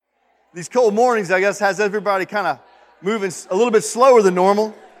These cold mornings, I guess, has everybody kind of moving a little bit slower than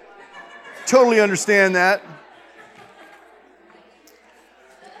normal. Totally understand that.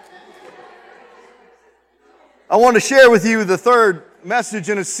 I want to share with you the third message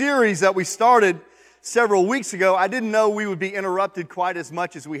in a series that we started several weeks ago. I didn't know we would be interrupted quite as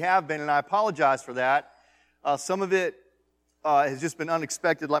much as we have been, and I apologize for that. Some of it has just been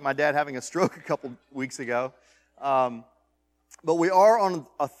unexpected, like my dad having a stroke a couple weeks ago. But we are on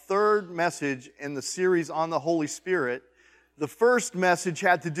a third message in the series on the Holy Spirit. The first message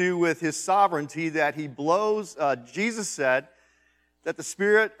had to do with His sovereignty, that He blows. Jesus said that the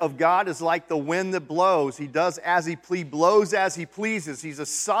Spirit of God is like the wind that blows. He does as He blows as He pleases. He's a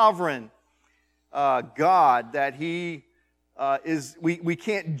sovereign God, that He we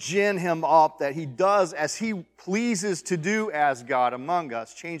can't gin Him up, that He does as He pleases to do as God among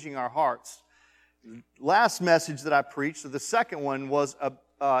us, changing our hearts. Last message that I preached, so the second one, was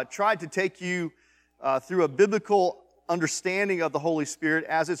tried to take you through a biblical understanding of the Holy Spirit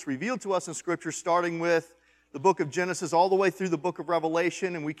as it's revealed to us in Scripture, starting with the book of Genesis all the way through the book of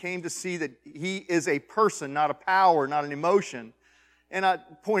Revelation, and we came to see that He is a person, not a power, not an emotion. And I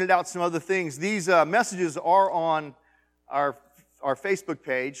pointed out some other things. These messages are on our Facebook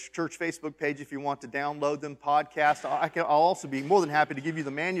page, church Facebook page, if you want to download them, podcast. I'll also be more than happy to give you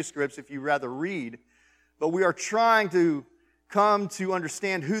the manuscripts if you'd rather read. But we are trying to come to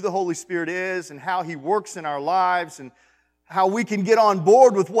understand who the Holy Spirit is and how He works in our lives and how we can get on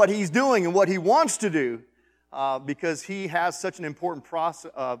board with what He's doing and what He wants to do, because He has such an important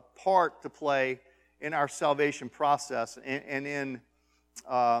part to play in our salvation process and in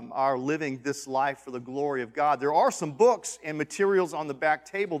our living this life for the glory of God. There are some books and materials on the back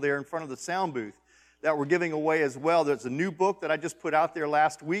table there in front of the sound booth that we're giving away as well. There's a new book that I just put out there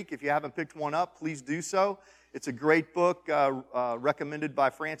last week. If you haven't picked one up, please do so. It's a great book recommended by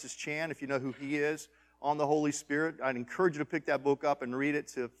Francis Chan, if you know who he is, on the Holy Spirit. I'd encourage you to pick that book up and read it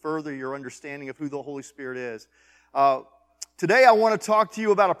to further your understanding of who the Holy Spirit is. Today I want to talk to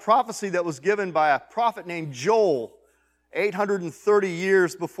you about a prophecy that was given by a prophet named Joel, 830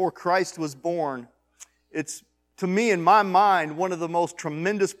 years before Christ was born. It's, to me, in my mind, one of the most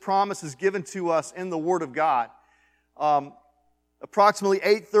tremendous promises given to us in the Word of God. Approximately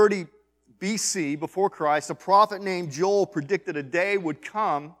 830 BC, before Christ, a prophet named Joel predicted a day would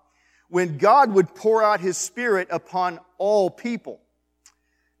come when God would pour out His Spirit upon all people.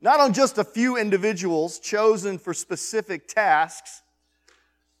 Not on just a few individuals chosen for specific tasks,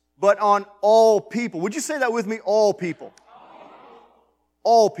 but on all people. Would you say that with me? All people.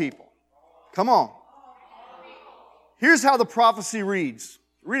 All people. Come on. Here's how the prophecy reads.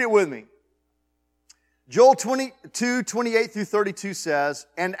 Read it with me. Joel 22, 28 through 32 says,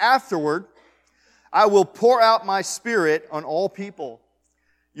 "And afterward I will pour out my Spirit on all people.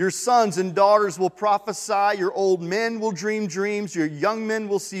 Your sons and daughters will prophesy, your old men will dream dreams, your young men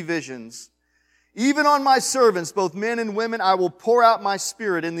will see visions. Even on my servants, both men and women, I will pour out my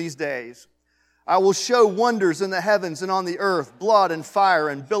Spirit in these days. I will show wonders in the heavens and on the earth, blood and fire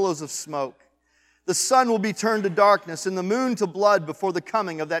and billows of smoke. The sun will be turned to darkness and the moon to blood before the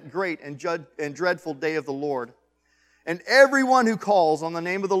coming of that great and dreadful day of the Lord. And everyone who calls on the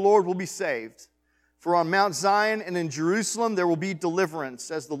name of the Lord will be saved. For on Mount Zion and in Jerusalem there will be deliverance,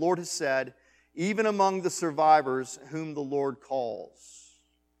 as the Lord has said, even among the survivors whom the Lord calls."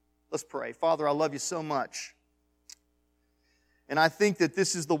 Let's pray. Father, I love you so much. And I think that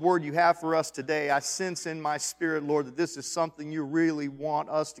this is the word you have for us today. I sense in my spirit, Lord, that this is something you really want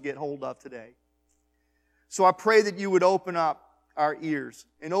us to get hold of today. So I pray that you would open up our ears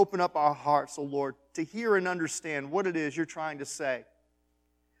and open up our hearts, oh Lord, to hear and understand what it is you're trying to say,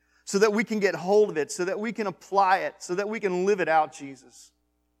 so that we can get hold of it, so that we can apply it, so that we can live it out, Jesus.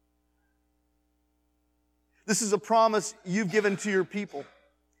 This is a promise you've given to your people.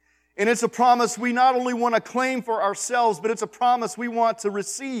 And it's a promise we not only want to claim for ourselves, but it's a promise we want to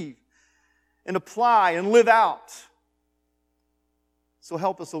receive and apply and live out. So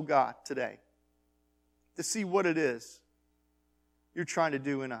help us, oh God, today to see what it is you're trying to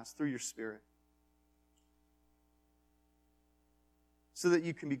do in us through your Spirit, so that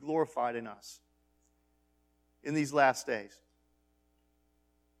you can be glorified in us in these last days,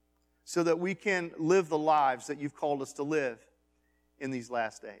 so that we can live the lives that you've called us to live in these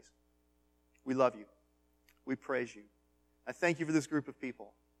last days. We love you. We praise you. I thank you for this group of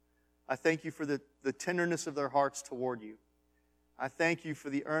people. I thank you for the tenderness of their hearts toward you. I thank you for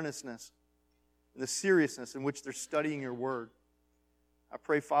the earnestness and the seriousness in which they're studying your word. I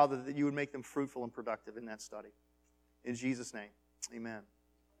pray, Father, that you would make them fruitful and productive in that study. In Jesus' name, amen.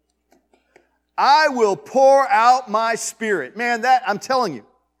 I will pour out my Spirit. Man, I'm telling you,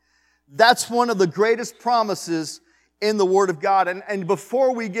 That's one of the greatest promises in the Word of God. And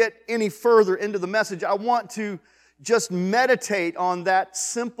before we get any further into the message, I want to just meditate on that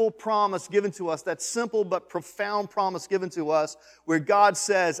simple promise given to us, that simple but profound promise given to us, where God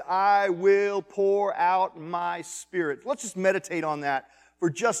says, I will pour out my Spirit. Let's just meditate on that for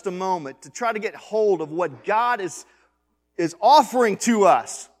just a moment to try to get hold of what God is offering to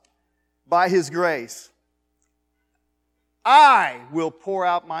us by His grace. I will pour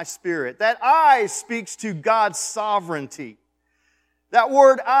out my Spirit. That I speaks to God's sovereignty. That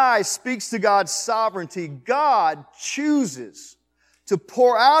word I speaks to God's sovereignty. God chooses to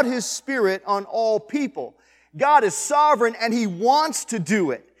pour out His Spirit on all people. God is sovereign and He wants to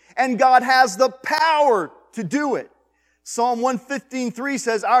do it. And God has the power to do it. Psalm 115:3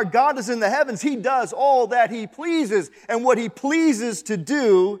 says, our God is in the heavens. He does all that He pleases. And what He pleases to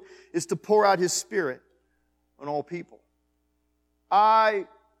do is to pour out His Spirit on all people. I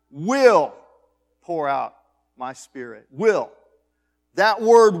will pour out my Spirit. Will. That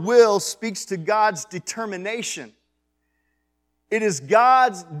word will speaks to God's determination. It is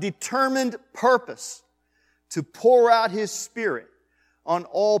God's determined purpose to pour out His Spirit on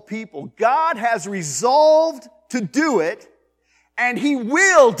all people. God has resolved to do it, and He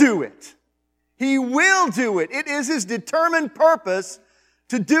will do it. He will do it. It is His determined purpose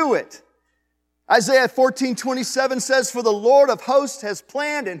to do it. Isaiah 14:27 says, for the Lord of hosts has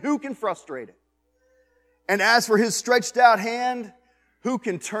planned, and who can frustrate it? And as for His stretched out hand, who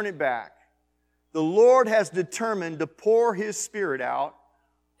can turn it back? The Lord has determined to pour His Spirit out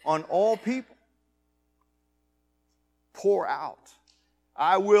on all people. Pour out.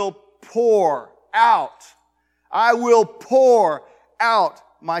 I will pour out. I will pour out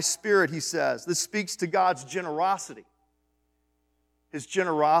my Spirit, He says. This speaks to God's generosity. His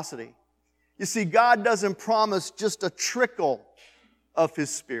generosity. You see, God doesn't promise just a trickle of His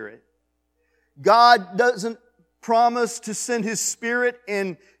Spirit. God doesn't promise to send His Spirit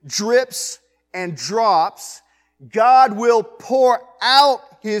in drips and drops. God will pour out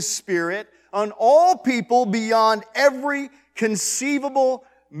His Spirit on all people beyond every conceivable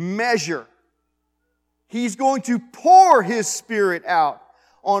measure. He's going to pour His Spirit out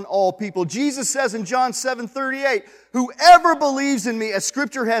on all people. Jesus says in John 7:38, whoever believes in me, as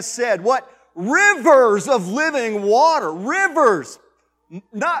Scripture has said, what? Rivers of living water. Rivers.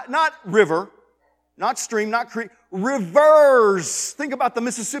 Not river. Not stream, not creek. Rivers. Think about the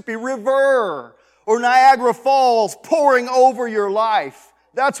Mississippi River or Niagara Falls pouring over your life.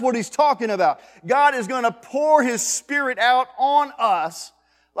 That's what He's talking about. God is going to pour His Spirit out on us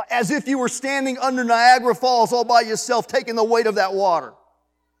as if you were standing under Niagara Falls all by yourself taking the weight of that water.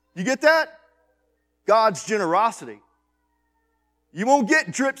 You get that? God's generosity. You won't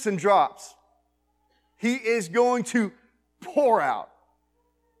get drips and drops. He is going to pour out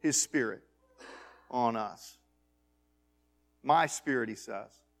His Spirit on us. My Spirit, He says.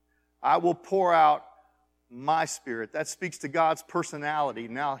 I will pour out my Spirit. That speaks to God's personality.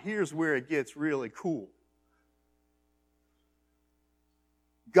 Now, here's where it gets really cool.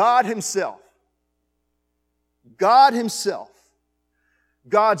 God Himself, God's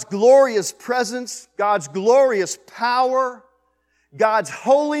glorious presence, God's glorious power, God's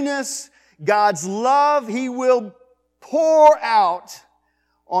holiness, God's love, He will pour out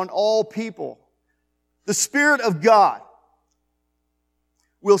on all people. The Spirit of God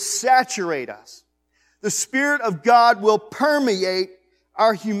will saturate us. The Spirit of God will permeate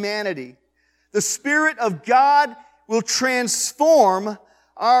our humanity. The Spirit of God will transform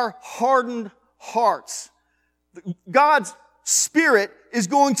our hardened hearts. God's Spirit is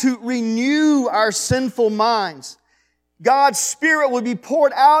going to renew our sinful minds. God's Spirit will be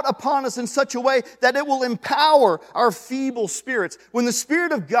poured out upon us in such a way that it will empower our feeble spirits. When the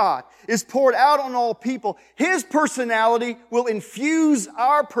Spirit of God is poured out on all people, His personality will infuse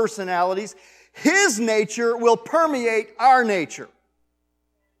our personalities. His nature will permeate our nature.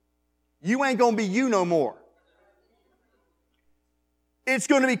 You ain't going to be you no more. It's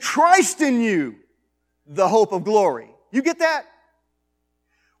going to be Christ in you, the hope of glory. You get that?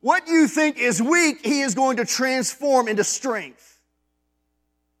 What you think is weak, He is going to transform into strength.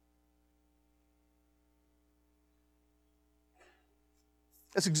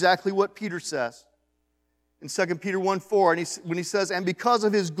 That's exactly what Peter says in 2 Peter 1:4, when he says, and because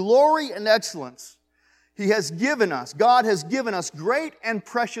of His glory and excellence, God has given us great and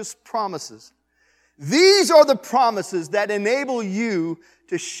precious promises. These are the promises that enable you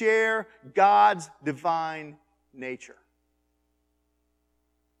to share God's divine nature.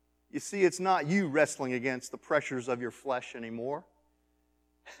 You see, it's not you wrestling against the pressures of your flesh anymore.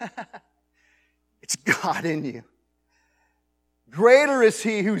 It's God in you. Greater is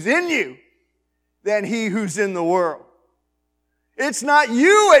He who's in you than he who's in the world. It's not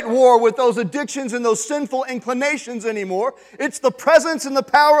you at war with those addictions and those sinful inclinations anymore. It's the presence and the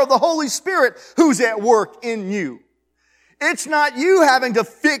power of the Holy Spirit who's at work in you. It's not you having to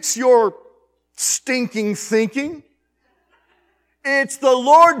fix your stinking thinking. It's the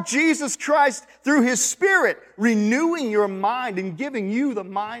Lord Jesus Christ through His Spirit renewing your mind and giving you the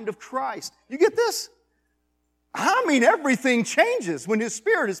mind of Christ. You get this? I mean, everything changes when His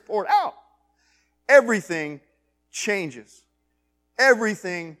Spirit is poured out. Everything changes.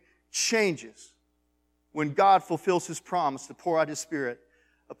 Everything changes when God fulfills His promise to pour out His Spirit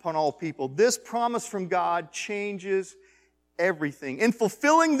upon all people. This promise from God changes everything. In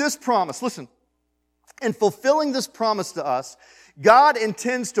fulfilling this promise, listen, in fulfilling this promise to us, God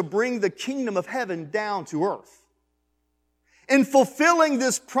intends to bring the kingdom of heaven down to earth. In fulfilling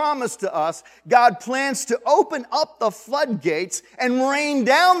this promise to us, God plans to open up the floodgates and rain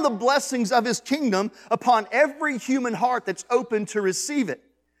down the blessings of His kingdom upon every human heart that's open to receive it.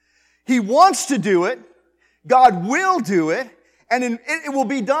 He wants to do it. God will do it. And it will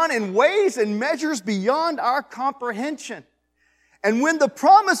be done in ways and measures beyond our comprehension. And when the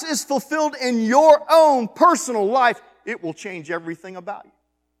promise is fulfilled in your own personal life, it will change everything about you.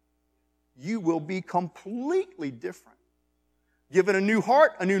 You will be completely different. Given a new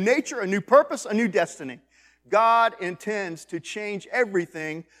heart, a new nature, a new purpose, a new destiny. God intends to change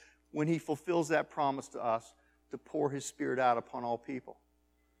everything when He fulfills that promise to us to pour His Spirit out upon all people.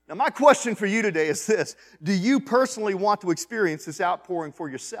 Now, my question for you today is this. Do you personally want to experience this outpouring for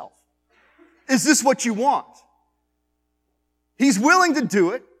yourself? Is this what you want? He's willing to do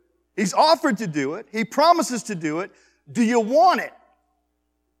it. He's offered to do it. He promises to do it. Do you want it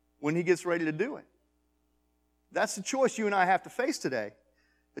when He gets ready to do it? That's the choice you and I have to face today.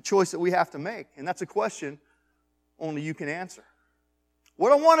 The choice that we have to make. And that's a question only you can answer.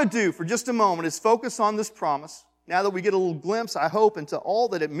 What I want to do for just a moment is focus on this promise. Now that we get a little glimpse, I hope, into all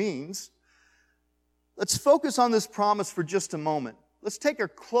that it means, let's focus on this promise for just a moment. Let's take a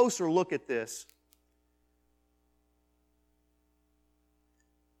closer look at this.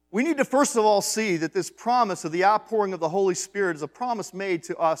 We need to first of all see that this promise of the outpouring of the Holy Spirit is a promise made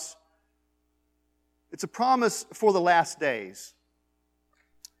to us. It's a promise for the last days.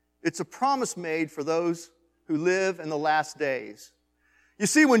 It's a promise made for those who live in the last days. You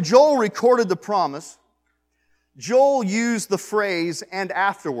see, when Joel recorded the promise, Joel used the phrase, "and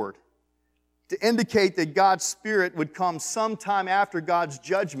afterward," to indicate that God's Spirit would come sometime after God's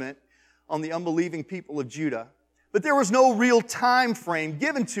judgment on the unbelieving people of Judah. But there was no real time frame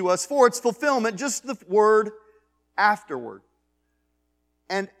given to us for its fulfillment, just the word afterward.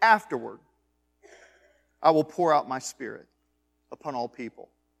 And afterward, I will pour out my Spirit upon all people.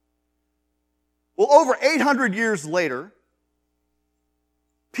 Well, over 800 years later,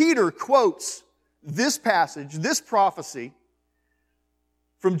 Peter quotes this passage, this prophecy,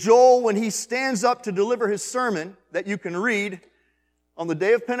 from Joel when he stands up to deliver his sermon that you can read on the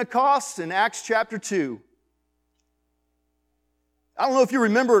day of Pentecost in Acts chapter 2. I don't know if you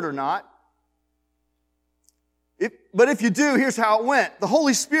remember it or not, but if you do, here's how it went. The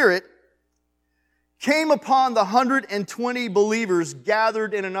Holy Spirit came upon the 120 believers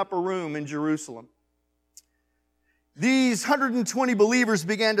gathered in an upper room in Jerusalem. These 120 believers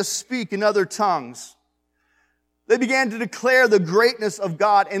began to speak in other tongues. They began to declare the greatness of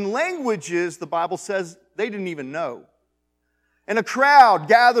God in languages, the Bible says, they didn't even know. And a crowd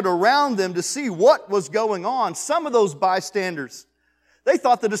gathered around them to see what was going on. Some of those bystanders, they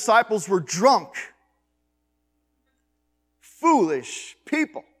thought the disciples were drunk. Foolish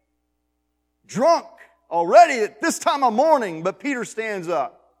people. Drunk already at this time of morning, but Peter stands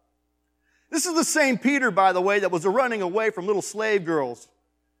up. This is the same Peter, by the way, that was running away from little slave girls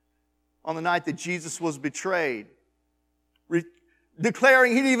on the night that Jesus was betrayed,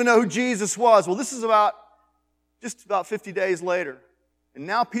 declaring he didn't even know who Jesus was. Well, this is just about 50 days later. And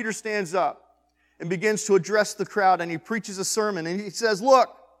now Peter stands up and begins to address the crowd, and he preaches a sermon, and he says, look,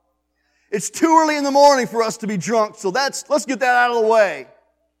 it's too early in the morning for us to be drunk, so let's get that out of the way.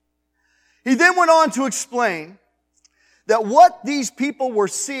 He then went on to explain that what these people were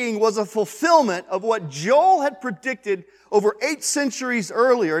seeing was a fulfillment of what Joel had predicted over 8 centuries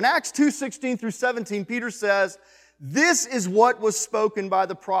earlier. In Acts 2:16 through 17, Peter says, this is what was spoken by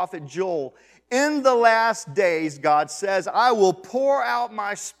the prophet Joel. In the last days, God says, I will pour out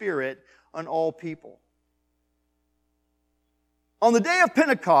my Spirit on all people. On the day of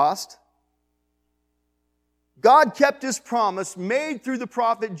Pentecost, God kept His promise made through the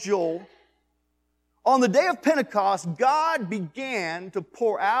prophet Joel. On the day of Pentecost, God began to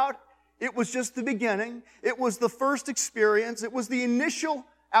pour out It was just the beginning. It was the first experience. It was the initial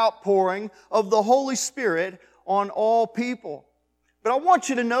outpouring of the Holy Spirit on all people. But I want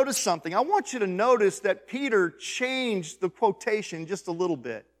you to notice something. I want you to notice that Peter changed the quotation just a little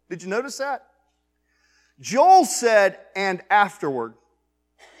bit. Did you notice that? Joel said, and afterward.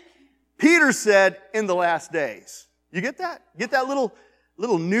 Peter said, in the last days. You get that? Get that little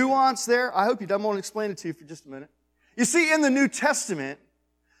nuance there? I hope you don't. I'm going to explain it to you for just a minute. You see, in the New Testament,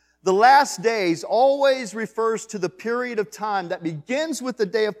 the last days always refers to the period of time that begins with the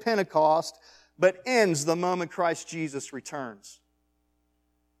day of Pentecost, but ends the moment Christ Jesus returns.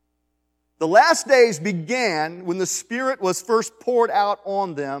 The last days began when the Spirit was first poured out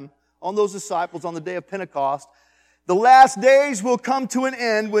on them, on those disciples on the day of Pentecost. The last days will come to an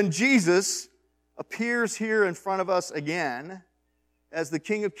end when Jesus appears here in front of us again as the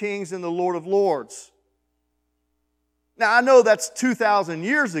King of Kings and the Lord of Lords. Now, I know that's 2,000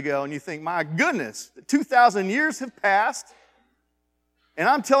 years ago, and you think, my goodness, 2,000 years have passed. And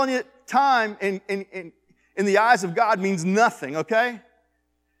I'm telling you, time in the eyes of God means nothing, okay?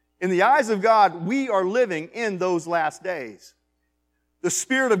 In the eyes of God, we are living in those last days. The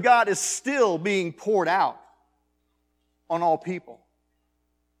Spirit of God is still being poured out on all people.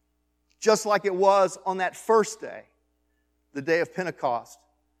 Just like it was on that first day, the day of Pentecost.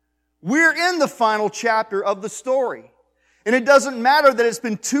 We're in the final chapter of the story. And it doesn't matter that it's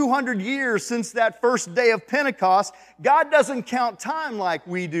been 200 years since that first day of Pentecost. God doesn't count time like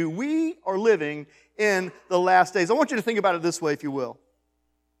we do. We are living in the last days. I want you to think about it this way, if you will.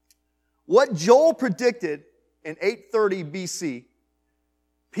 What Joel predicted in 830 BC,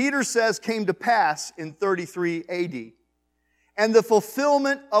 Peter says came to pass in 33 AD. And the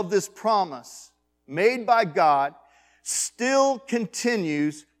fulfillment of this promise made by God still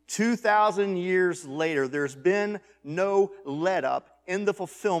continues 2,000 years later. There's been no let-up in the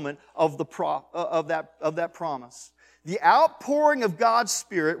fulfillment of that promise. The outpouring of God's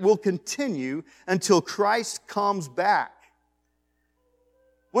Spirit will continue until Christ comes back.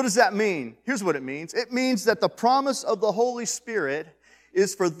 What does that mean? Here's what it means. It means that the promise of the Holy Spirit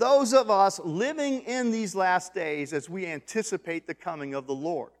is for those of us living in these last days as we anticipate the coming of the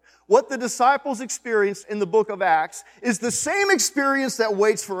Lord. What the disciples experienced in the book of Acts is the same experience that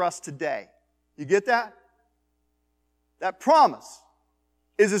waits for us today. You get that? That promise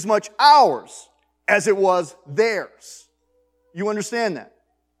is as much ours as it was theirs. You understand that?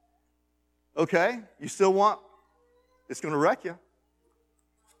 Okay? You still want? It's going to wreck you.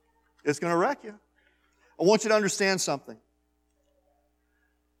 It's going to wreck you. I want you to understand something.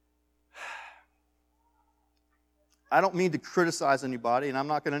 I don't mean to criticize anybody, and I'm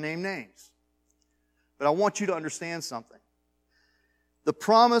not going to name names. But I want you to understand something. The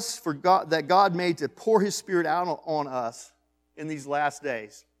promise for God, that God made to pour His Spirit out on us in these last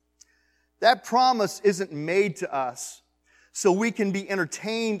days, that promise isn't made to us so we can be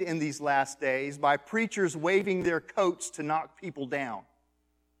entertained in these last days by preachers waving their coats to knock people down.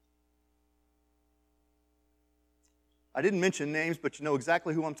 I didn't mention names, but you know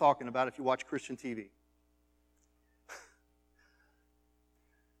exactly who I'm talking about if you watch Christian TV.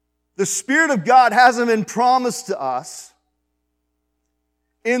 The Spirit of God hasn't been promised to us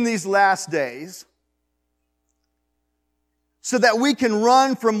in these last days so that we can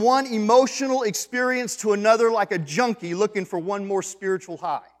run from one emotional experience to another like a junkie looking for one more spiritual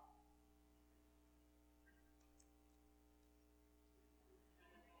high.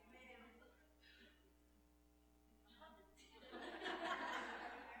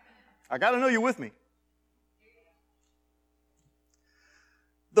 I got to know you're with me.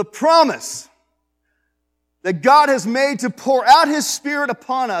 The promise that God has made to pour out His Spirit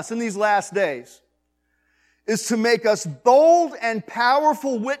upon us in these last days is to make us bold and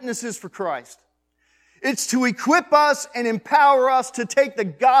powerful witnesses for Christ. It's to equip us and empower us to take the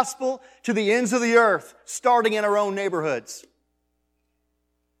gospel to the ends of the earth, starting in our own neighborhoods.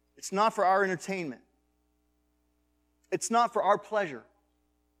 It's not for our entertainment. It's not for our pleasure.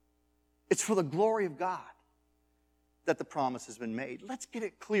 It's for the glory of God that the promise has been made. Let's get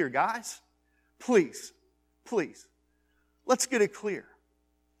it clear, guys. Please, please. Let's get it clear.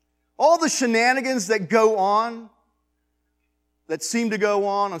 All the shenanigans that go on, that seem to go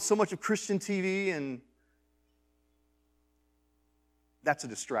on so much of Christian TV, and that's a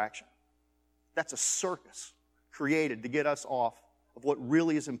distraction. That's a circus created to get us off of what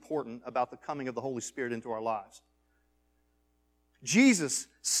really is important about the coming of the Holy Spirit into our lives. Jesus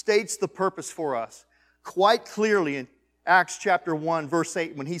states the purpose for us quite clearly in Acts chapter 1, verse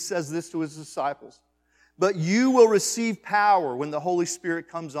 8, when He says this to His disciples. But you will receive power when the Holy Spirit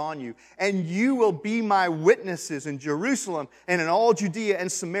comes on you, and you will be my witnesses in Jerusalem and in all Judea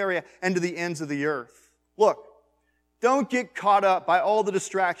and Samaria and to the ends of the earth. Look, don't get caught up by all the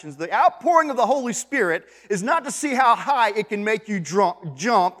distractions. The outpouring of the Holy Spirit is not to see how high it can make you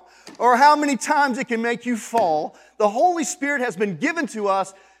jump or how many times it can make you fall. The Holy Spirit has been given to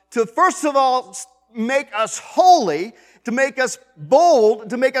us to, first of all, make us holy, to make us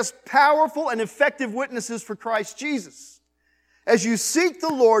bold, to make us powerful and effective witnesses for Christ Jesus. As you seek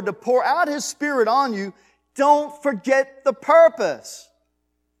the Lord to pour out His Spirit on you, don't forget the purpose.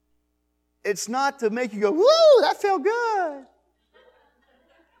 It's not to make you go, woo, that felt good.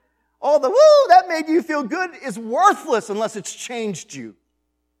 All the woo, that made you feel good is worthless unless it's changed you.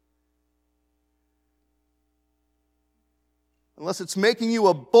 Unless it's making you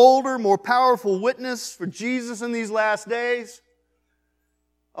a bolder, more powerful witness for Jesus in these last days,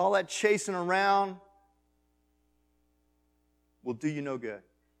 all that chasing around will do you no good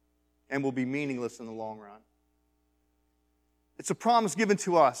and will be meaningless in the long run. It's a promise given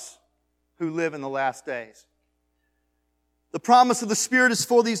to us who live in the last days. The promise of the Spirit is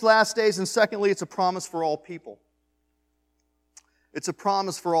for these last days, and secondly, it's a promise for all people. It's a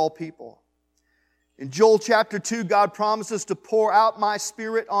promise for all people. In Joel chapter 2, God promises to pour out my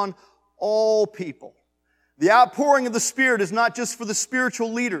Spirit on all people. The outpouring of the Spirit is not just for the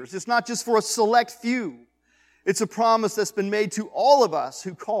spiritual leaders. It's not just for a select few. It's a promise that's been made to all of us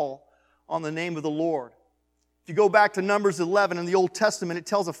who call on the name of the Lord. If you go back to Numbers 11 in the Old Testament, it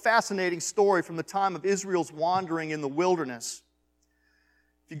tells a fascinating story from the time of Israel's wandering in the wilderness.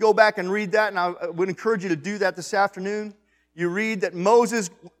 If you go back and read that, and I would encourage you to do that this afternoon, you read that Moses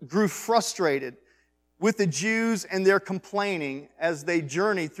grew frustrated with the Jews and their complaining as they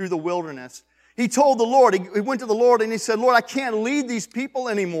journeyed through the wilderness. He told the Lord, he went to the Lord and he said, Lord, I can't lead these people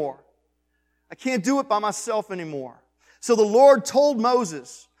anymore. I can't do it by myself anymore. So the Lord told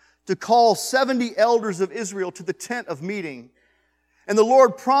Moses to call 70 elders of Israel to the tent of meeting. And the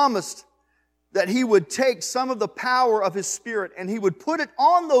Lord promised that He would take some of the power of His Spirit and He would put it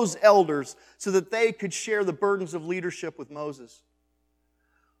on those elders so that they could share the burdens of leadership with Moses.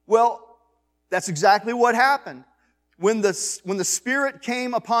 Well, that's exactly what happened. When the Spirit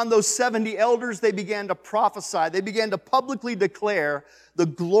came upon those 70 elders, they began to prophesy. They began to publicly declare the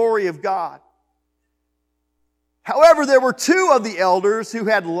glory of God. However, there were 2 of the elders who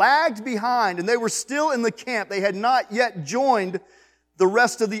had lagged behind, and they were still in the camp. They had not yet joined the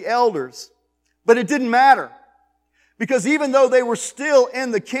rest of the elders. But it didn't matter, because even though they were still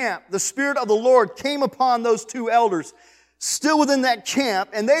in the camp, the Spirit of the Lord came upon those 2 elders still within that camp,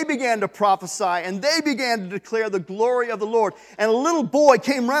 and they began to prophesy, and they began to declare the glory of the Lord. And a little boy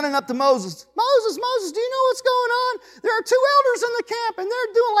came running up to Moses. Moses, do you know what's going on? There are 2 elders in the camp, and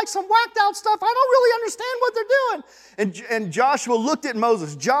they're doing like some whacked out stuff. I don't really understand what they're doing. And Joshua looked at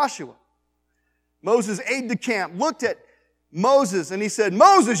Moses. Moses' aide de camp, looked at Moses, and he said,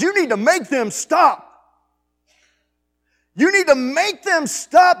 Moses, you need to make them stop. You need to make them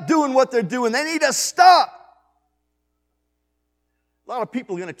stop doing what they're doing. They need to stop. A lot of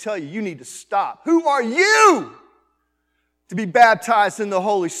people are going to tell you, you need to stop. Who are you to be baptized in the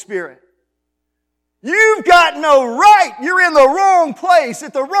Holy Spirit? You've got no right. You're in the wrong place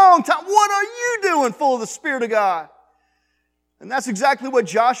at the wrong time. What are you doing full of the Spirit of God? And that's exactly what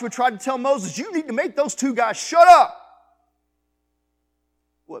Joshua tried to tell Moses. You need to make those 2 guys shut up.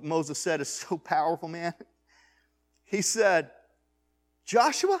 What Moses said is so powerful, man. He said,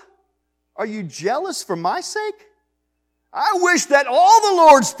 Joshua, are you jealous for my sake? I wish that all the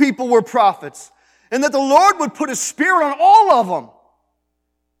Lord's people were prophets and that the Lord would put His Spirit on all of them.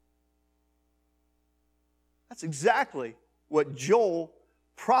 That's exactly what Joel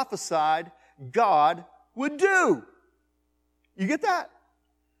prophesied God would do. You get that?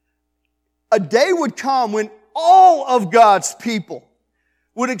 A day would come when all of God's people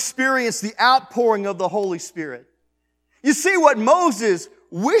would experience the outpouring of the Holy Spirit. You see, what Moses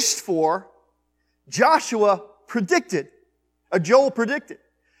wished for, Joel predicted.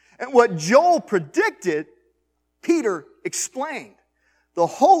 And what Joel predicted, Peter explained. The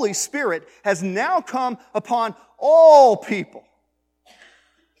Holy Spirit has now come upon all people.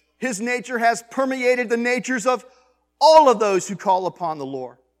 His nature has permeated the natures of all of those who call upon the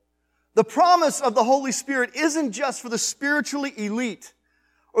Lord. The promise of the Holy Spirit isn't just for the spiritually elite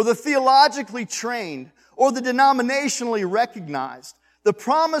or the theologically trained or the denominationally recognized. The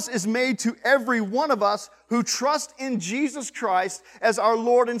promise is made to every one of us who trust in Jesus Christ as our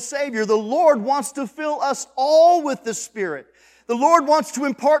Lord and Savior. The Lord wants to fill us all with the Spirit. The Lord wants to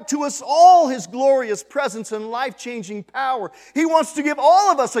impart to us all His glorious presence and life-changing power. He wants to give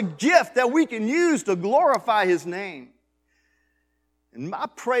all of us a gift that we can use to glorify His name. And I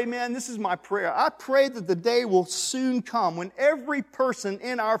pray, man, this is my prayer. I pray that the day will soon come when every person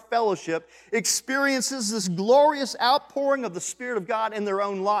in our fellowship experiences this glorious outpouring of the Spirit of God in their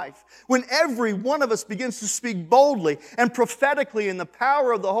own life. When every one of us begins to speak boldly and prophetically in the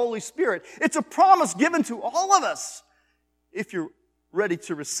power of the Holy Spirit. It's a promise given to all of us if you're ready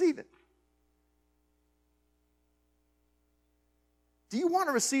to receive it. Do you want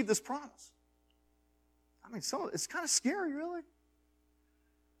to receive this promise? I mean, it's kind of scary, really.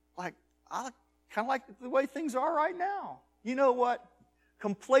 Like, I kind of like the way things are right now. You know what?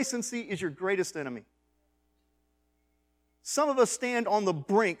 Complacency is your greatest enemy. Some of us stand on the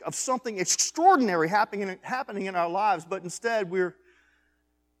brink of something extraordinary happening in our lives, but instead we'd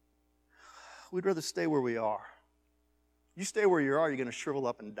rather stay where we are. You stay where you are, you're going to shrivel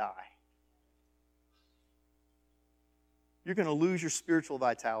up and die. You're going to lose your spiritual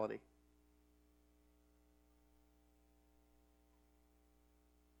vitality.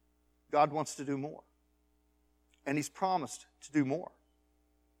 God wants to do more. And He's promised to do more.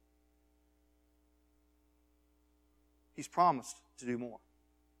 He's promised to do more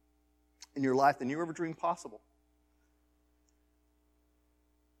in your life than you ever dreamed possible.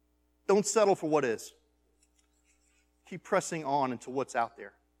 Don't settle for what is. Keep pressing on into what's out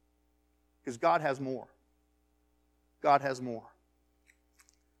there. Because God has more. God has more.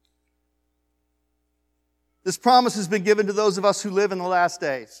 This promise has been given to those of us who live in the last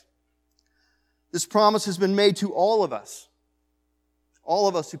days. This promise has been made to all of us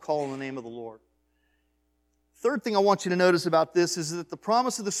who call on the name of the Lord. Third thing I want you to notice about this is that the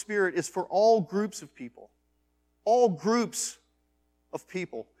promise of the Spirit is for all groups of people. All groups of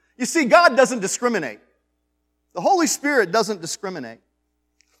people. You see, God doesn't discriminate. The Holy Spirit doesn't discriminate.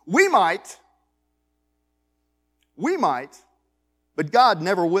 We might, but God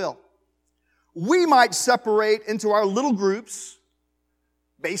never will. We might separate into our little groups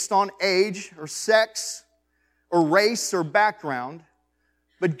based on age or sex or race or background.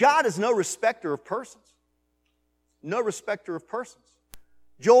 But God is no respecter of persons. No respecter of persons.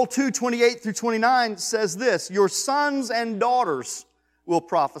 Joel 2:28 through 29 says this, "Your sons and daughters will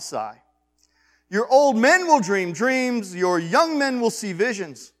prophesy. Your old men will dream dreams. Your young men will see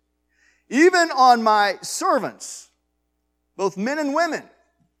visions. Even on my servants, both men and women,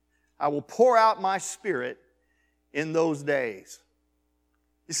 I will pour out my Spirit in those days."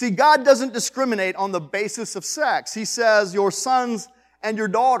 You see, God doesn't discriminate on the basis of sex. He says your sons and your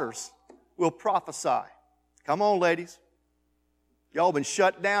daughters will prophesy. Come on, ladies. Y'all been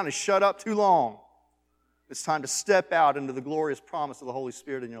shut down and shut up too long. It's time to step out into the glorious promise of the Holy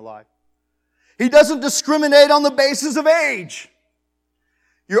Spirit in your life. He doesn't discriminate on the basis of age.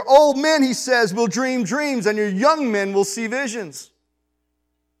 Your old men, He says, will dream dreams, and your young men will see visions.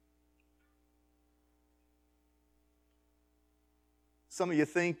 Some of you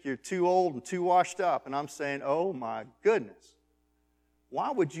think you're too old and too washed up, and I'm saying, oh my goodness. Why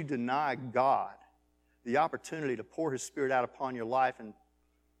would you deny God the opportunity to pour His Spirit out upon your life and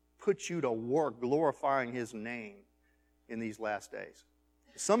put you to work glorifying His name in these last days?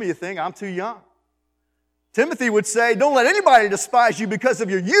 Some of you think I'm too young. Timothy would say, don't let anybody despise you because of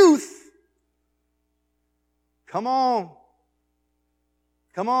your youth. Come on.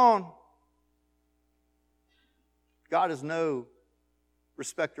 Come on. God is no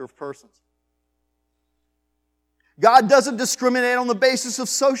respecter of persons. God doesn't discriminate on the basis of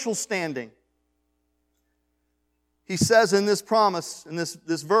social standing. He says in this promise, in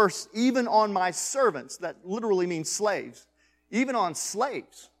this verse, even on my servants, that literally means slaves, even on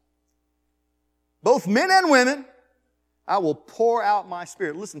slaves, both men and women, I will pour out my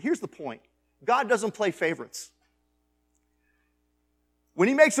Spirit. Listen, here's the point. God doesn't play favorites. When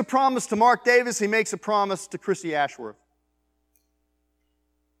He makes a promise to Mark Davis, He makes a promise to Chrissy Ashworth.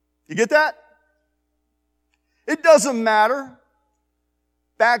 You get that? It doesn't matter.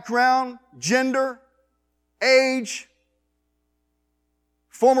 Background, gender, age,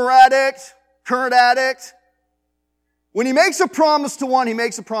 former addict, current addict. When He makes a promise to one, He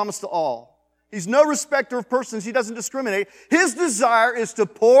makes a promise to all. He's no respecter of persons. He doesn't discriminate. His desire is to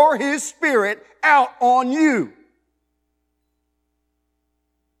pour His Spirit out on you.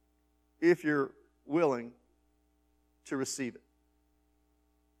 If you're willing to receive it.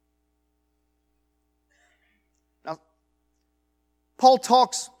 Now,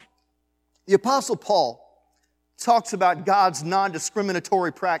 the Apostle Paul talks about God's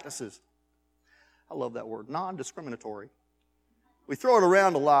non-discriminatory practices. I love that word, non-discriminatory. We throw it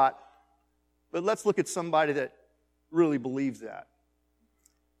around a lot, but let's look at somebody that really believes that.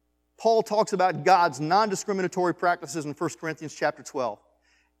 Paul talks about God's non-discriminatory practices in 1 Corinthians chapter 12.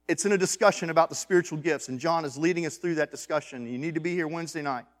 It's in a discussion about the spiritual gifts, and John is leading us through that discussion. You need to be here Wednesday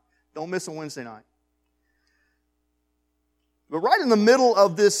night. Don't miss a Wednesday night. But right in the middle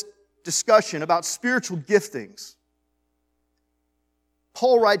of this discussion about spiritual giftings,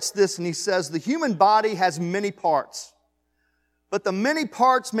 Paul writes this, and he says, the human body has many parts, but the many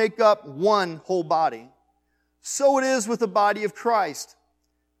parts make up one whole body. So it is with the body of Christ.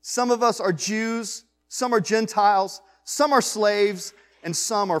 Some of us are Jews, some are Gentiles, some are slaves, and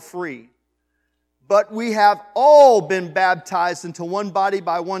some are free. But we have all been baptized into one body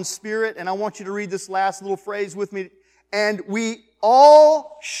by one Spirit. And I want you to read this last little phrase with me. And we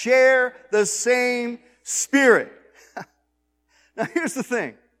all share the same Spirit. Now here's the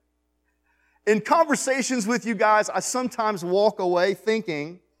thing. In conversations with you guys, I sometimes walk away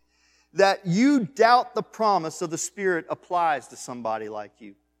thinking that you doubt the promise of the Spirit applies to somebody like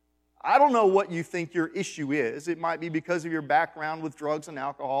you. I don't know what you think your issue is. It might be because of your background with drugs and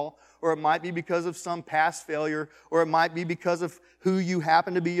alcohol, or it might be because of some past failure, or it might be because of who you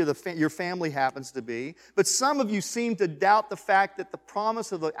happen to be or your family happens to be. But some of you seem to doubt the fact that the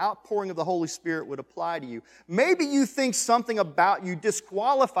promise of the outpouring of the Holy Spirit would apply to you. Maybe you think something about you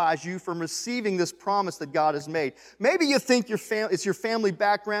disqualifies you from receiving this promise that God has made. Maybe you think it's your family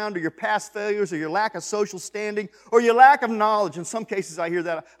background or your past failures or your lack of social standing or your lack of knowledge. In some cases I hear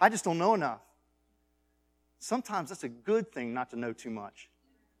that, I just don't know enough. Sometimes that's a good thing not to know too much.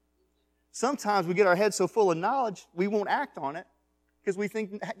 Sometimes we get our heads so full of knowledge, we won't act on it because we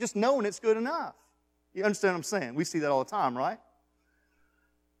think just knowing it's good enough. You understand what I'm saying? We see that all the time, right?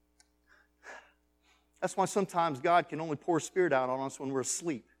 That's why sometimes God can only pour His Spirit out on us when we're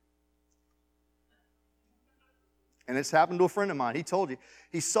asleep. And it's happened to a friend of mine. He told you.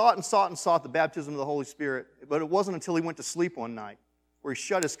 He sought the baptism of the Holy Spirit, but it wasn't until he went to sleep one night where he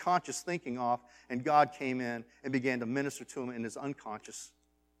shut his conscious thinking off and God came in and began to minister to him in his unconscious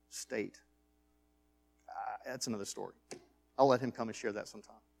state. That's another story. I'll let him come and share that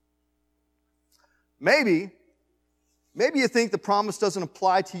sometime. Maybe you think the promise doesn't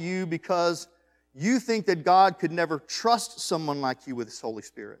apply to you because you think that God could never trust someone like you with His Holy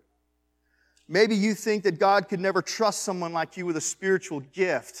Spirit. Maybe you think that God could never trust someone like you with a spiritual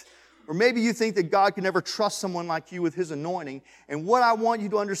gift. Or maybe you think that God could never trust someone like you with His anointing. And what I want you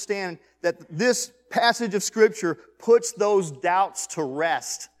to understand, that this passage of Scripture puts those doubts to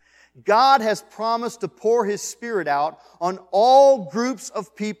rest. God has promised to pour His Spirit out on all groups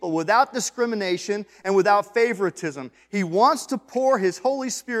of people without discrimination and without favoritism. He wants to pour His Holy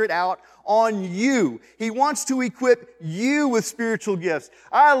Spirit out on you. He wants to equip you with spiritual gifts.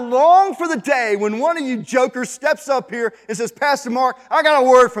 I long for the day when one of you jokers steps up here and says, Pastor Mark, I got a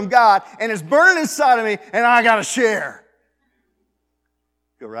word from God and it's burning inside of me and I got to share.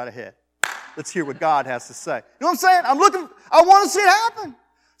 Go right ahead. Let's hear what God has to say. You know what I'm saying? I want to see it happen.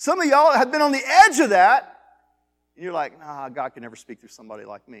 Some of y'all have been on the edge of that, and you're like, nah, God can never speak through somebody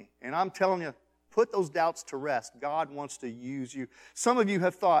like me. And I'm telling you, put those doubts to rest. God wants to use you. Some of you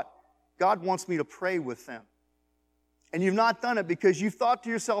have thought, God wants me to pray with them. And you've not done it because you've thought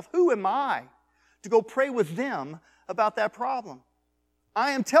to yourself, who am I to go pray with them about that problem? I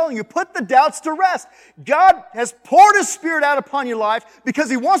am telling you, put the doubts to rest. God has poured His Spirit out upon your life because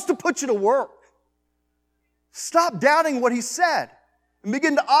He wants to put you to work. Stop doubting what He said. And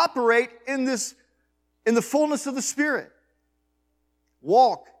begin to operate in the fullness of the Spirit.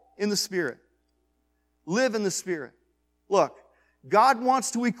 Walk in the Spirit. Live in the Spirit. Look, God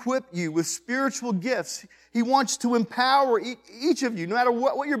wants to equip you with spiritual gifts. He wants to empower each of you, no matter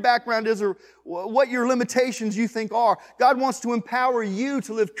what your background is or what your limitations you think are. God wants to empower you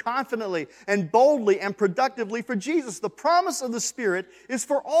to live confidently and boldly and productively for Jesus. The promise of the Spirit is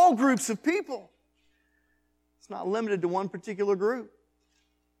for all groups of people. It's not limited to one particular group.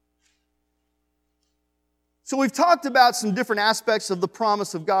 So we've talked about some different aspects of the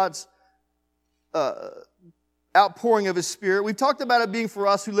promise of God's outpouring of His Spirit. We've talked about it being for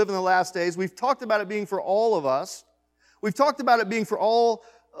us who live in the last days. We've talked about it being for all of us. We've talked about it being for all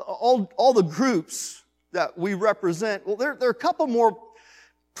the groups that we represent. Well, there are a couple more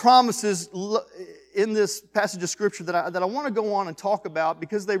promises in this passage of Scripture that I want to go on and talk about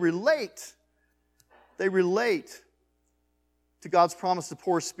because they relate to God's promise to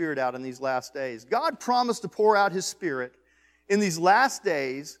pour His Spirit out in these last days. God promised to pour out His Spirit in these last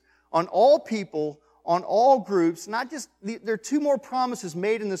days on all people, on all groups. There are two more promises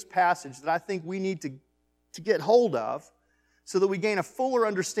made in this passage that I think we need to get hold of so that we gain a fuller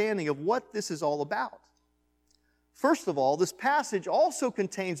understanding of what this is all about. First of all, this passage also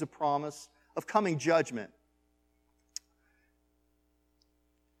contains a promise of coming judgment.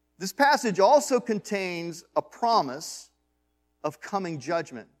 This passage also contains a promise of coming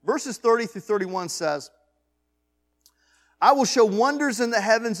judgment. Verses 30 through 31 says, I will show wonders in the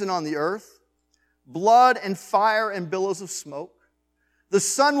heavens and on the earth, blood and fire and billows of smoke. The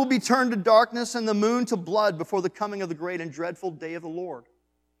sun will be turned to darkness and the moon to blood before the coming of the great and dreadful day of the Lord.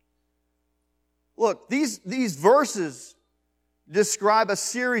 Look, these verses describe a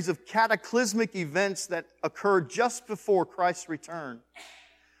series of cataclysmic events that occurred just before Christ's return.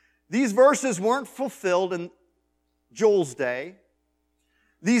 These verses weren't fulfilled in Joel's day.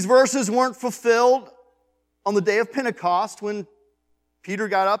 These verses weren't fulfilled on the day of Pentecost when Peter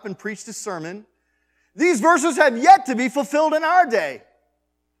got up and preached his sermon. These verses have yet to be fulfilled in our day.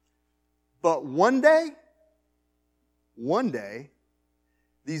 But one day,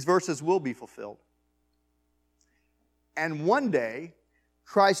 these verses will be fulfilled. And one day,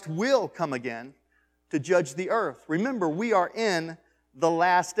 Christ will come again to judge the earth. Remember, we are in the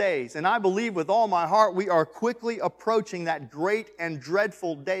last days. And I believe with all my heart we are quickly approaching that great and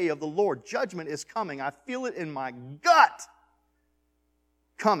dreadful day of the Lord. Judgment is coming. I feel it in my gut.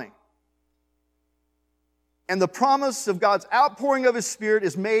 Coming. And the promise of God's outpouring of His Spirit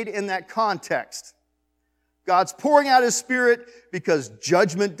is made in that context. God's pouring out His Spirit because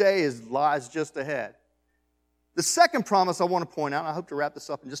Judgment Day lies just ahead. The second promise I want to point out, and I hope to wrap this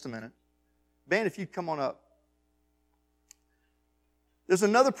up in just a minute. Ben, if you'd come on up. There's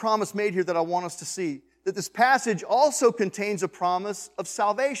another promise made here that I want us to see, that this passage also contains a promise of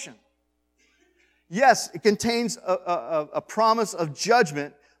salvation. Yes, it contains a promise of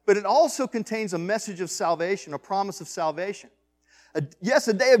judgment, but it also contains a message of salvation, a promise of salvation. Yes,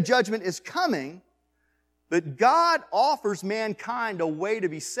 a day of judgment is coming, but God offers mankind a way to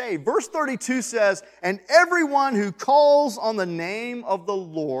be saved. Verse 32 says, and everyone who calls on the name of the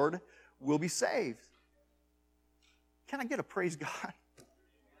Lord will be saved. Can I get a praise God?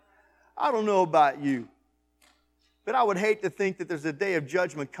 I don't know about you, but I would hate to think that there's a day of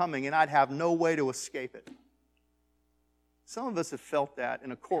judgment coming and I'd have no way to escape it. Some of us have felt that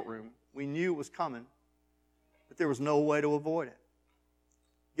in a courtroom. We knew it was coming, but there was no way to avoid it.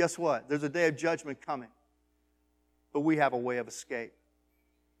 Guess what? There's a day of judgment coming, but we have a way of escape.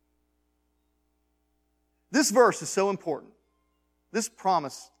 This verse is so important. This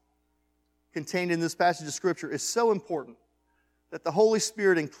promise contained in this passage of Scripture is so important that the Holy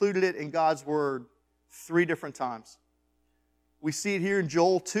Spirit included it in God's Word 3 different times. We see it here in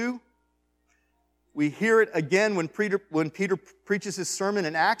Joel 2. We hear it again when Peter preaches his sermon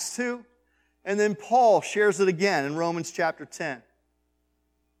in Acts 2. And then Paul shares it again in Romans chapter 10.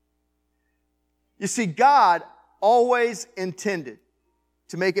 You see, God always intended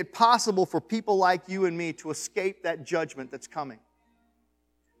to make it possible for people like you and me to escape that judgment that's coming.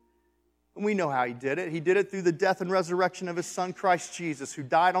 And we know how He did it. He did it through the death and resurrection of His Son, Christ Jesus, who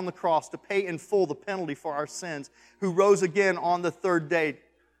died on the cross to pay in full the penalty for our sins, who rose again on the third day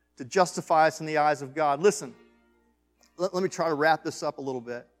to justify us in the eyes of God. Listen, let me try to wrap this up a little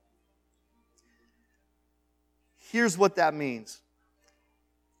bit. Here's what that means.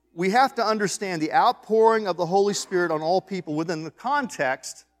 We have to understand the outpouring of the Holy Spirit on all people within the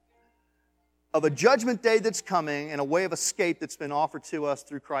context of a judgment day that's coming and a way of escape that's been offered to us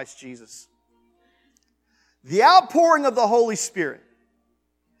through Christ Jesus. The outpouring of the Holy Spirit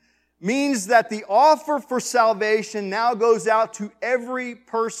means that the offer for salvation now goes out to every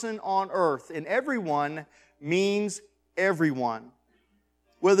person on earth. And everyone means everyone.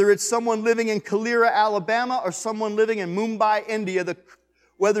 Whether it's someone living in Calera, Alabama, or someone living in Mumbai, India,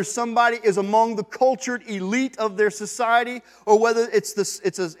 whether somebody is among the cultured elite of their society, or whether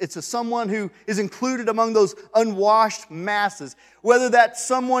it's someone who is included among those unwashed masses, whether that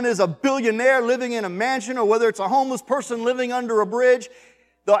someone is a billionaire living in a mansion, or whether it's a homeless person living under a bridge,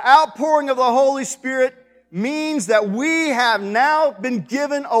 the outpouring of the Holy Spirit means that we have now been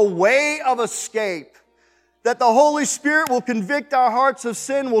given a way of escape. That the Holy Spirit will convict our hearts of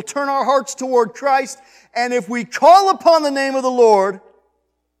sin, will turn our hearts toward Christ, and if we call upon the name of the Lord,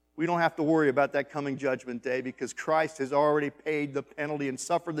 we don't have to worry about that coming judgment day because Christ has already paid the penalty and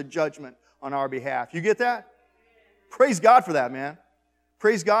suffered the judgment on our behalf. You get that? Praise God for that, man.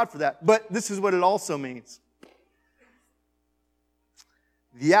 Praise God for that. But this is what it also means.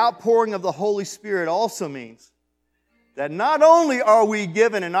 The outpouring of the Holy Spirit also means that not only are we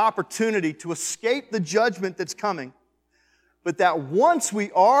given an opportunity to escape the judgment that's coming, but that once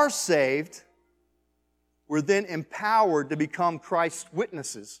we are saved, we're then empowered to become Christ's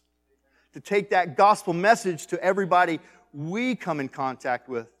witnesses, to take that gospel message to everybody we come in contact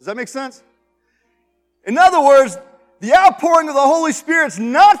with. Does that make sense? In other words, the outpouring of the Holy Spirit's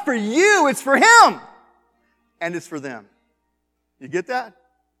not for you, it's for Him. And it's for them. You get that?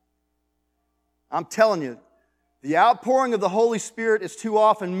 I'm telling you, the outpouring of the Holy Spirit is too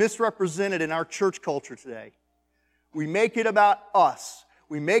often misrepresented in our church culture today. We make it about us.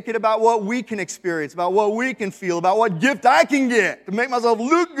 We make it about what we can experience, about what we can feel, about what gift I can get to make myself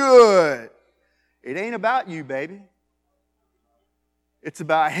look good. It ain't about you, baby. It's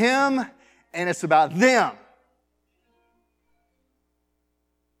about Him and it's about them.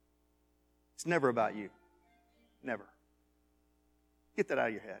 It's never about you. Never. Get that out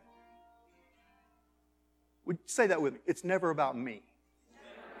of your head. Would you say that with me? It's never about me.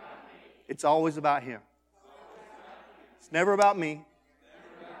 It's always about Him. It's never about me.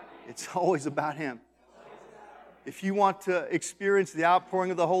 It's always about Him. If you want to experience the outpouring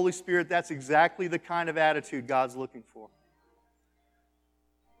of the Holy Spirit, that's exactly the kind of attitude God's looking for.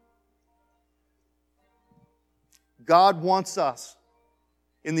 God wants us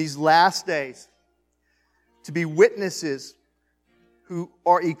in these last days to be witnesses who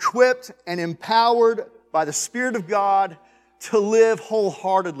are equipped and empowered by the Spirit of God to live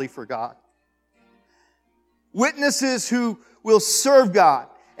wholeheartedly for God. Witnesses who will serve God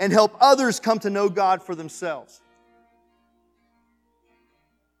and help others come to know God for themselves.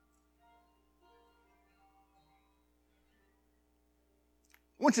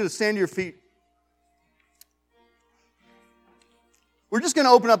 I want you to stand to your feet. We're just going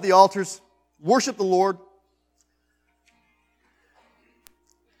to open up the altars, worship the Lord.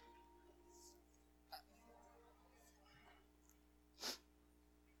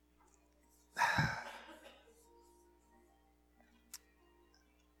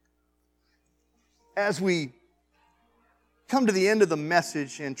 As we come to the end of the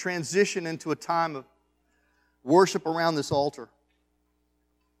message and transition into a time of worship around this altar,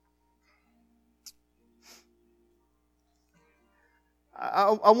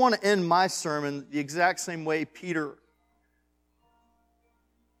 I want to end my sermon the exact same way Peter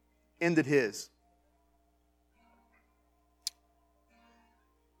ended his.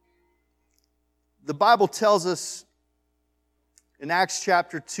 The Bible tells us in Acts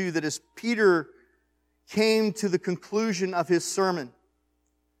chapter 2 that as Peter came to the conclusion of his sermon,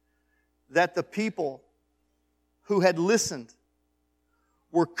 that the people who had listened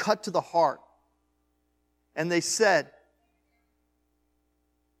were cut to the heart. And they said,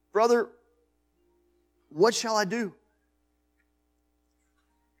 "Brother, what shall I do?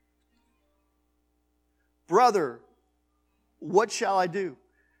 Brother, what shall I do?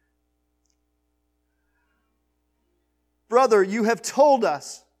 Brother, you have told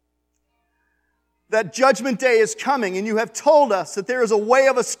us that judgment day is coming, and you have told us that there is a way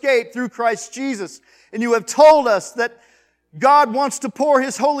of escape through Christ Jesus, and you have told us that God wants to pour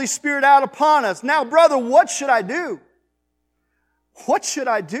His Holy Spirit out upon us. Now, brother, what should I do? What should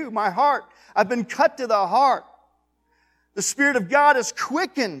I do? My heart, I've been cut to the heart. The Spirit of God has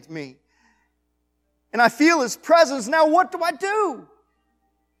quickened me, and I feel His presence. Now, what do I do?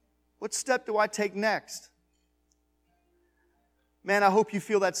 What step do I take next?" Man, I hope you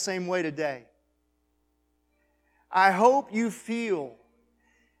feel that same way today. I hope you feel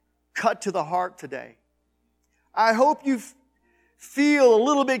cut to the heart today. I hope you feel a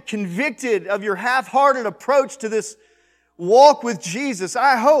little bit convicted of your half-hearted approach to this walk with Jesus.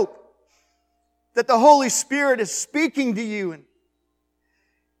 I hope that the Holy Spirit is speaking to you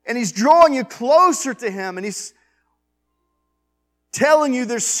and He's drawing you closer to Him, and He's telling you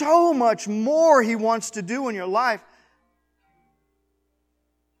there's so much more He wants to do in your life.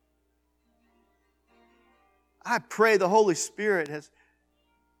 I pray the Holy Spirit has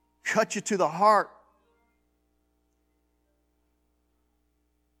cut you to the heart.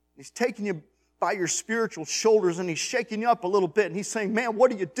 He's taking you by your spiritual shoulders and He's shaking you up a little bit. And He's saying, "Man,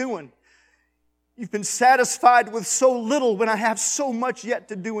 what are you doing? You've been satisfied with so little when I have so much yet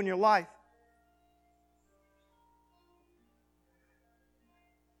to do in your life."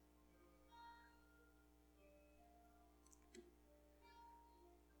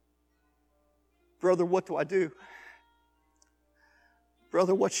 Brother, what do I do?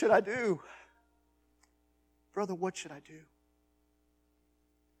 Brother, what should I do? Brother, what should I do?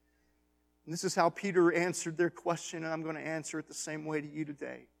 And this is how Peter answered their question, and I'm going to answer it the same way to you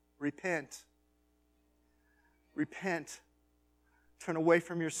today. Repent. Repent. Turn away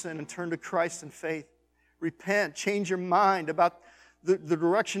from your sin and turn to Christ in faith. Repent. Change your mind about the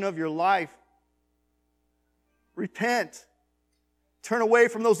direction of your life. Repent. Turn away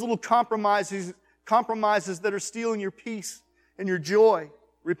from those little compromises that are stealing your peace and your joy.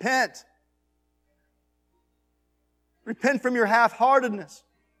 Repent. Repent from your half-heartedness.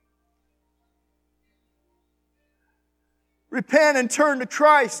 Repent and turn to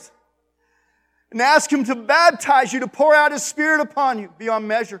Christ and ask Him to baptize you, to pour out His Spirit upon you beyond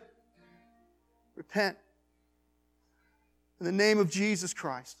measure. Repent in the name of Jesus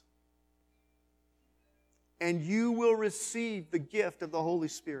Christ, and you will receive the gift of the Holy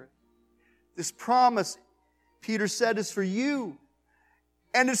Spirit. This promise, Peter said, is for you,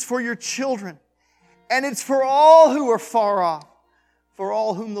 and it's for your children, and it's for all who are far off, for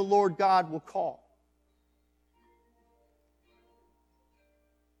all whom the Lord God will call.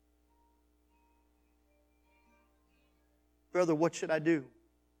 Brother, what should I do?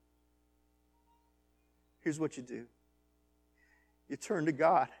 Here's what you do. You turn to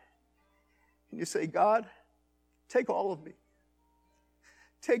God and you say, God, take all of me.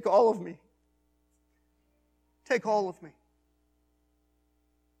 Take all of me. Take all of me.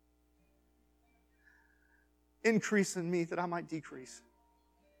 Increase in me that I might decrease.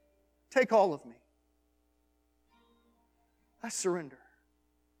 Take all of me. I surrender.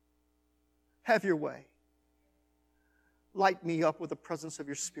 Have your way. Light me up with the presence of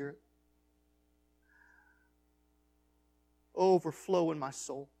your Spirit. Overflow in my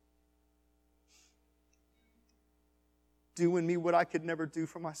soul. Do in me what I could never do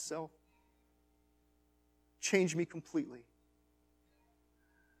for myself. Change me completely.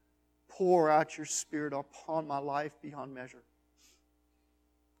 Pour out your Spirit upon my life beyond measure.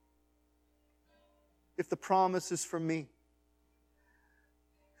 If the promise is for me,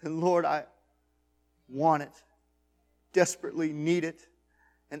 then Lord, I want it, desperately need it,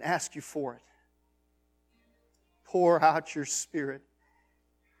 and ask you for it. Pour out your Spirit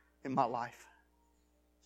in my life.